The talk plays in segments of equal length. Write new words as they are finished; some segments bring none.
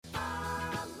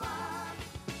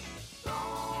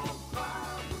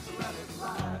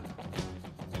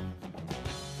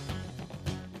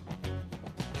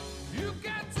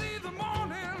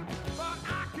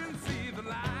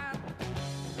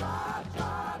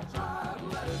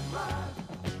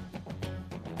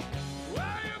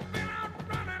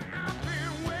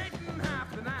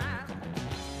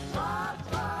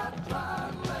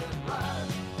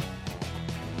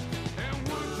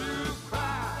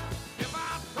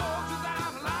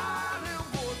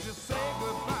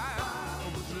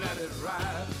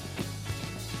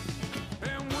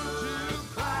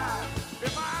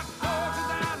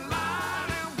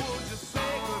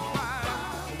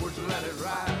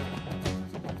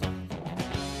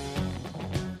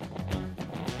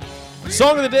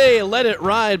Song of the day, Let It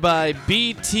Ride by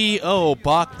BTO,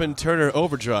 Bachman Turner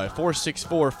Overdrive.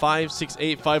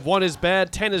 464-568-5. 1 is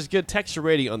bad, 10 is good. Text your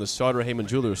rating on the Sauter Heyman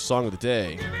Jewelers Song of the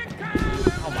Day.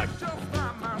 Oh, my God.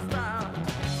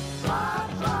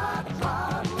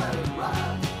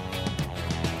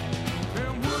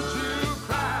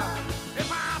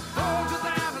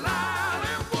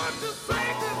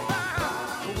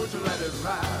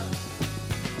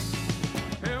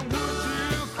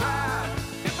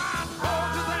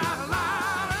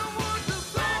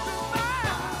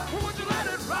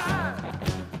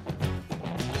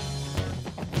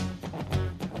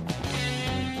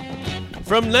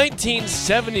 From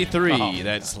 1973,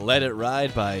 that's Let It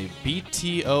Ride by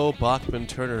BTO, Bachman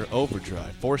Turner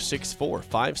Overdrive.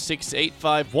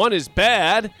 464-568-5. 1 is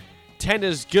bad, 10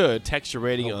 is good. Text your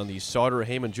rating on the Sauter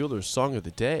Heyman Jewelers Song of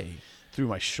the Day. Threw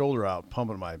my shoulder out,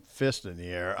 pumping my fist in the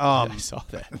air. I saw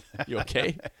that. You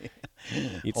okay?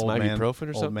 Eat some ibuprofen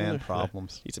or something? Old man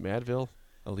problems. Eat some Advil,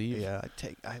 Aleve? Yeah,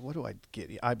 what do I get?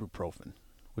 Ibuprofen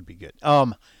would be good.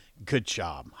 Good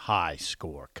job. High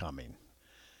score coming.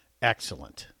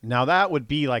 Excellent. Now that would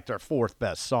be like their fourth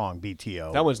best song,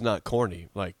 BTO. That one's not corny,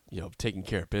 like, taking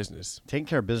care of business. Taking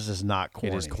care of business is not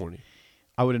corny. It is corny.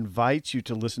 I would invite you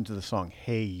to listen to the song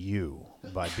 "Hey You"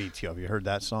 by BTO. Have you heard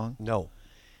that song? No.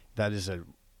 That is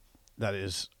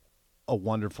a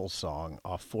wonderful song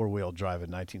off Four Wheel Drive in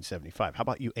 1975. How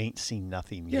about "You Ain't Seen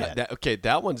Nothing Yet"?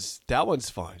 That one's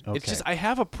fine. Okay. It's just I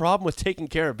have a problem with taking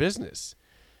care of business.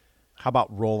 How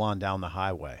about "Roll On Down the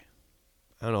Highway"?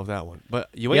 I don't know if that one, but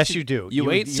you do.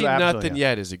 You ain't seen nothing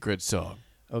yet is a good song.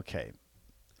 Okay,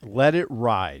 "Let It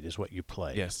Ride" is what you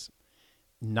play. Yes,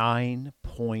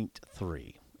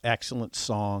 9.3. Excellent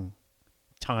song,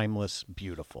 timeless,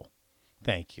 beautiful.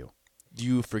 Thank you.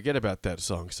 You forget about that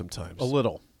song sometimes. A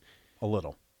little.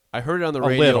 I heard it on the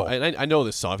radio. I know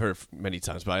this song. I've heard it many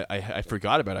times, but I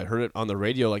forgot about it. I heard it on the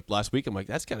radio like last week. I'm like,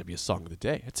 that's got to be a song of the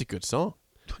day. It's a good song.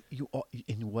 You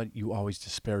always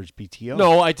disparage BTO.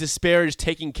 No, I disparage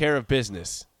taking care of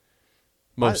business.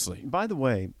 Mostly. By the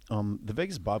way, the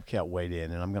Vegas Bobcat weighed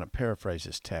in, and I'm going to paraphrase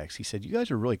his text. He said, "You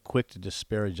guys are really quick to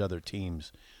disparage other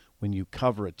teams when you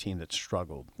cover a team that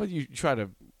struggled." Well, you try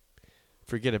to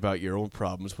forget about your own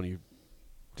problems when you're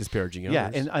disparaging others.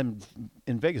 Yeah, and I'm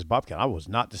in Vegas Bobcat. I was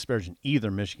not disparaging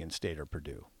either Michigan State or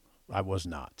Purdue. I was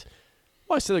not.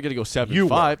 Well, I said they're going to go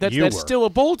 7-5. That's still a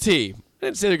bowl team. I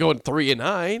didn't say they're going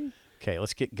 3-9. Okay,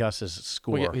 let's get Gus's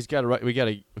score. He's got to write. We got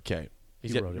to. Okay,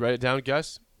 write it down,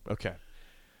 Gus. Okay.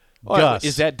 Gus,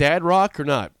 is that Dad Rock or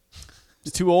not?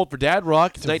 It's too old for Dad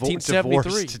Rock. It's 1973.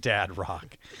 Divorced Dad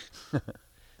Rock.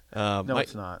 No,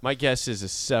 it's not. My guess is a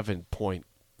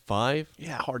 7.5.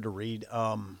 Yeah, hard to read.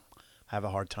 I have a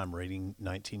hard time rating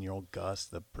 19-year-old Gus,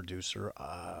 the producer.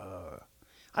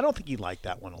 I don't think he liked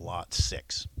that one a lot.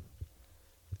 6.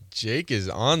 Jake is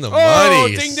on the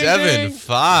money. Ding, 7-5.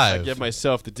 I give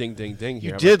myself the ding, ding, ding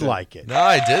here. You did like it. No,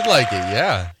 I did like it.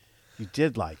 Yeah. You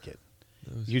did like it.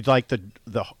 You'd like the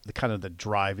kind of the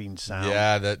driving sound.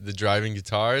 Yeah, the driving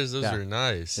guitars. Those are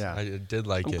nice. Yeah. I did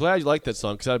like it. I'm glad you liked that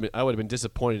song because I would have been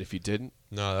disappointed if you didn't.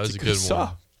 No, that was a good song.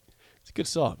 one. It's a good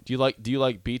song. Do you like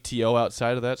BTO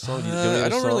outside of that song? I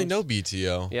don't really know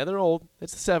BTO. Yeah, they're old.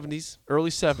 It's the 70s,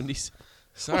 early 70s.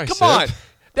 Sorry, come on.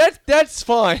 That's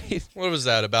fine. What was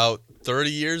that? About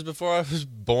 30 years before I was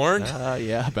born?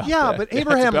 Yeah, about that. But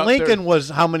Abraham Lincoln was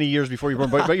how many years before you were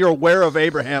born? But you're aware of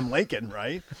Abraham Lincoln,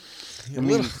 right? A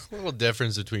little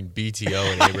difference between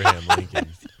BTO and Abraham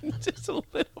Lincoln. Just a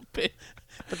little bit.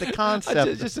 But the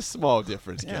concept. Just a small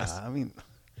difference, yeah, guess. I mean.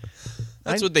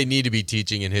 That's what they need to be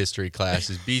teaching in history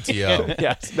classes, BTO.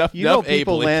 Yes,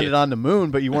 people landed on the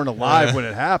moon, but you weren't alive when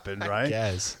it happened, right?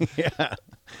 Yes. Yeah.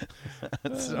 I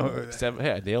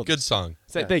nailed it. Good song.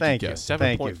 Thank you, Gus.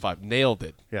 7.5. Nailed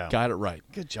it. Yeah. Got it right.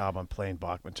 Good job on playing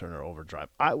Bachman Turner Overdrive.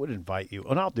 I would invite you,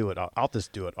 and I'll do it. I'll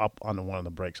just do it. On one of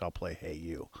the breaks, I'll play Hey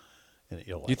You. And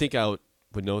you'll like you think I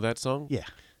would know that song? Yeah.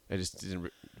 I just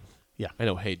didn't. Yeah. I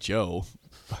know Hey Joe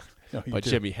by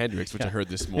Jimi Hendrix, which I heard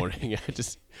this morning. I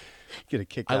just get a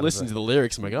kick. I listened to the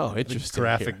lyrics. I'm like, oh, interesting. The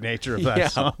graphic nature of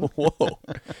that song. Whoa.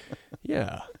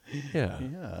 Yeah.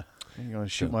 You're going to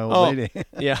shoot my old lady.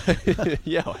 Yeah.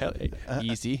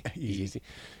 Easy.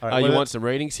 All right, you want some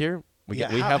ratings here? We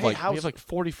have like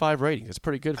 45 ratings. That's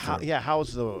pretty good for how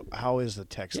is the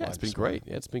text line? It's been great.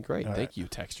 Yeah, it's been great. Thank you,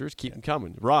 texters. Keep them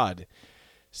coming. Rod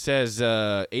says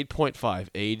 8.5,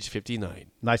 age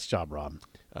 59. Nice job, Rob.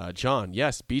 John,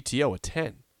 yes, BTO a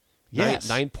 10. Yes.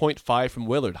 9.5 from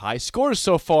Willard. High scores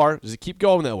so far. Does it keep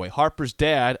going that way? Harper's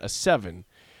dad, a 7.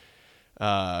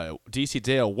 DC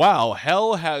Dale, wow,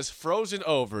 hell has frozen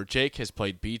over. Jake has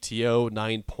played BTO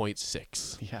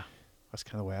 9.6. Yeah. That's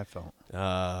kind of the way I felt.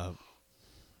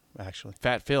 Actually,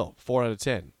 Fat Phil, 4 out of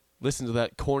 10. Listen to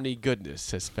that corny goodness,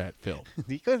 says Fat Phil.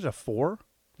 you give it a 4?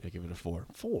 Yeah, give it a 4.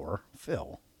 4,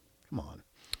 Phil. Come on.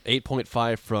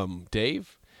 8.5 from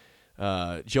Dave.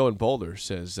 Joe in Boulder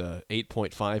says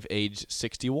 8.5, age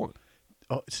 61.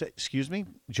 Oh, excuse me,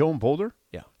 Joe in Boulder.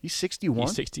 Yeah, He's 61.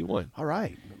 he's 61. All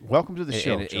right. Welcome to the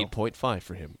show. And an Joe. 8.5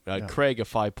 for him. Craig, a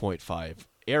 5.5.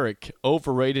 Eric,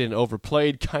 overrated and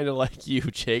overplayed, kind of like you,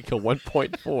 Jake, a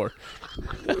 1.4.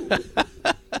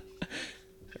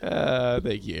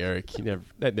 Thank you, Eric.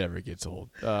 That never gets old.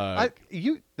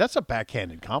 That's a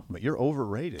backhanded compliment. You're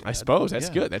overrated. I suppose that's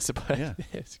Yeah. good. Yeah.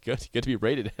 It's good. Good to be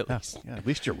rated at least. Yeah, at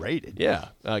least you're rated. Yeah.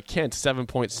 Kent,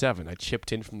 7.7. I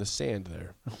chipped in from the sand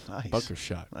there. Nice. Bunker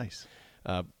shot. Nice.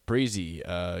 Breezy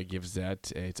gives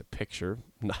that. It's a picture.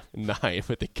 9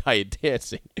 with the guy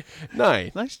dancing.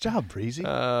 9. Nice job, Breezy.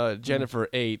 Jennifer,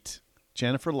 8.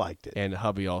 Jennifer liked it. And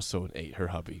hubby also an 8. Her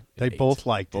hubby. They 8. both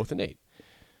liked Both it. an 8.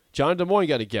 John Des Moines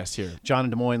got a guess here. John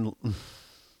Des Moines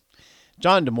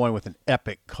with an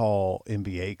epic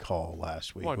NBA call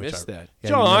last week. Oh, I which missed that. Yeah,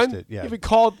 John, you missed it. Yeah. you even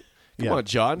called. Come Yeah. on,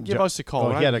 John. Give us a call. Oh,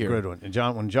 right he had a here. good one. And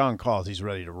when John calls, he's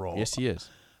ready to roll. Yes, he is.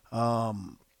 I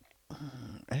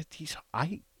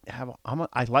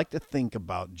like to think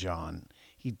about John.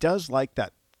 He does like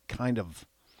that kind of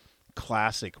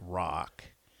classic rock.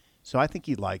 So I think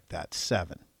he liked that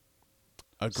 7.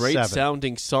 A great 7.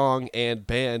 sounding song and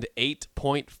band,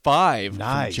 8.5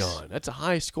 Nice. from John. That's a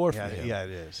high score for him. Yeah,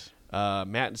 it is.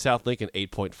 Matt in South Lincoln,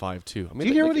 8.5 too. I mean, Do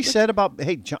you hear what he said about,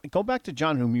 hey, John, go back to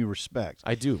John, whom you respect.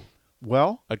 I do.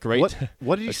 Well, A great,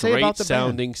 what did he a say great about the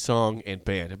sounding song and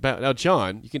band. Now,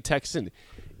 John, you can text in.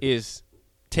 Is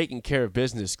taking care of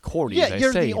business corny? band? as I Yeah,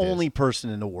 you're say the it only is. person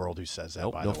in the world who says that,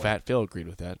 Nope, by no the way. Fat Phil agreed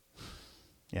with that.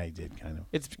 Yeah, he did, kind of.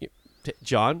 It's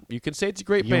John. You can say it's a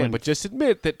great You band, and- but just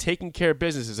admit that taking care of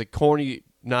business is a corny,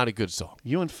 not a good song.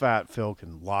 You and Fat Phil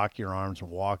can lock your arms and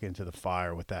walk into the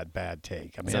fire with that bad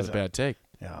take. I mean, It's not a bad take.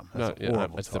 Yeah, No, that's a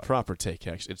horrible it's the talk. proper take,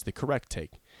 actually. It's the correct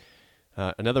take.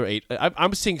 Another 8.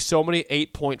 I'm seeing so many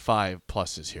 8.5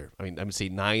 pluses here. I mean, I'm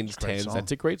seeing 9s, a great 10s. song.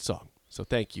 That's a great song. So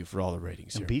thank you for all the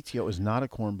ratings And here. BTO is not a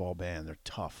cornball band. They're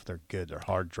tough. They're good. They're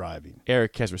hard driving.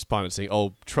 Eric has responded saying,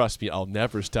 "Oh, trust me, I'll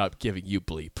never stop giving you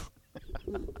bleep."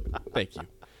 Thank you.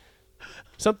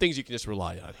 Some things you can just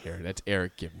rely on here. That's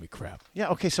Eric giving me crap. Yeah.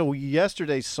 Okay. So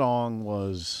yesterday's song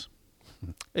was.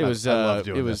 It was I love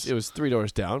doing it was this. it was 3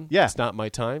 Doors Down. Yeah. It's Not My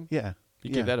Time. Yeah. You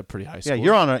yeah. give that a pretty high Yeah.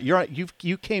 score.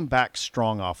 You came back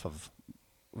strong off of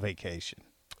vacation.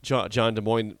 John Des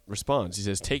Moines responds. He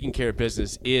says, "Taking care of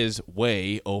business is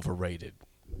way overrated."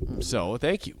 So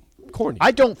thank you. Corny.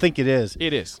 I don't think it is.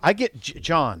 It is. I get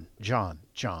John.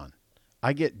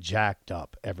 I get jacked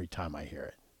up every time I hear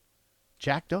it.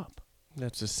 Jacked up.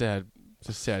 That's a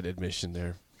sad admission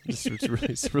there. It's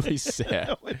really sad.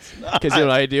 No, it's not. Because you know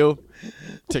what I do?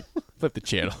 Flip the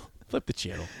channel. Flip the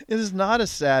channel. It is not a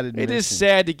sad admission. It is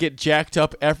sad to get jacked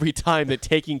up every time that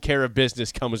Taking Care of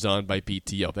Business comes on by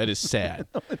BTO. That is sad.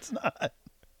 No, it's not.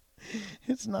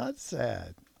 It's not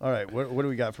sad. All right, what do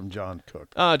we got from John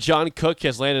Cook? John Cook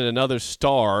has landed another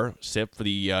star SIP for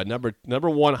the number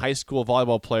 1 high school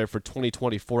volleyball player for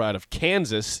 2024 out of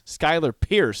Kansas. Skylar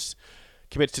Pierce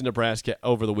commits to Nebraska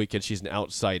over the weekend. She's an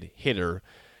outside hitter.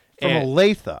 From And-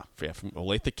 Olathe. Yeah, from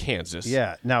Olathe, Kansas.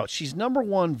 Yeah. Now, she's number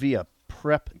 1 via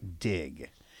Prep Dig.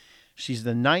 She's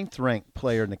the 9th ranked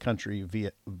player in the country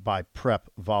by Prep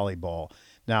Volleyball.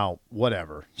 Now,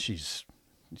 whatever. She's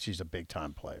a big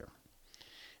time player.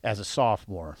 As a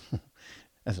sophomore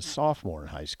in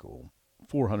high school,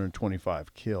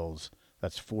 425 kills.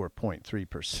 That's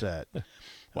 4.3%.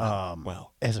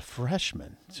 Wow. As a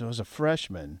freshman,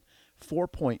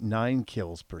 4.9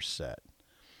 kills per set.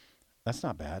 That's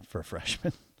not bad for a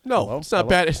freshman. No, Hello? it's not Hello?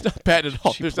 bad. It's not bad at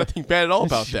all. She There's play- nothing bad at all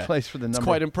about She that. plays for the It's number-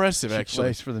 quite impressive, She actually.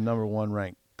 plays for the number 1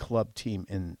 ranked club team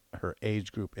in her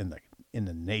age group in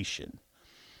the nation.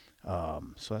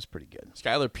 So that's pretty good.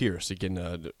 Skylar Pierce,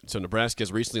 again, so Nebraska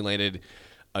has recently landed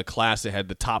a class that had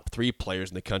the top 3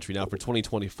 players in the country now for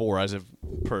 2024 as of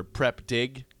per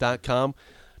prepdig.com.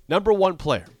 Number 1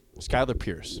 player, Skylar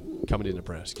Pierce, coming to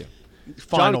Nebraska.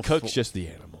 John Cook's just the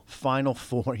animal. Final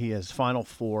 4. He has Final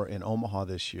 4 in Omaha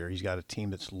this year. He's got a team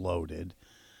that's loaded.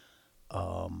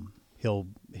 He'll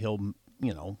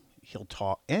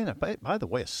talk. And by the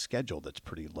way, a schedule that's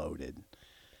pretty loaded.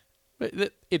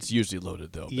 It's usually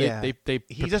loaded, though. Yeah, They he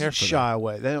prepare doesn't for shy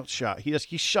away. They don't shy. He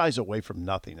shies away from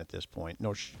nothing at this point.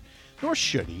 Nor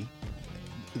should he.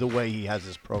 The way he has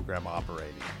his program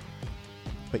operating.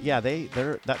 But yeah,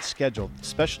 they're that schedule,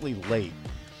 especially late.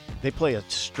 They play a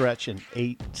stretch in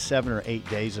 7 or 8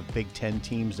 days of Big Ten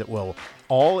teams that will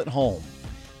all at home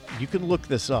you can look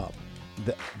this up.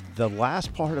 The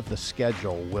last part of the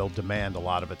schedule will demand a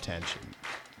lot of attention.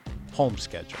 Home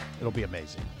schedule. It'll be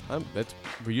amazing.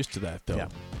 We're used to that, though. Yeah.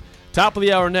 Top of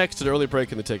the hour next, an early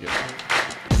break in the ticket.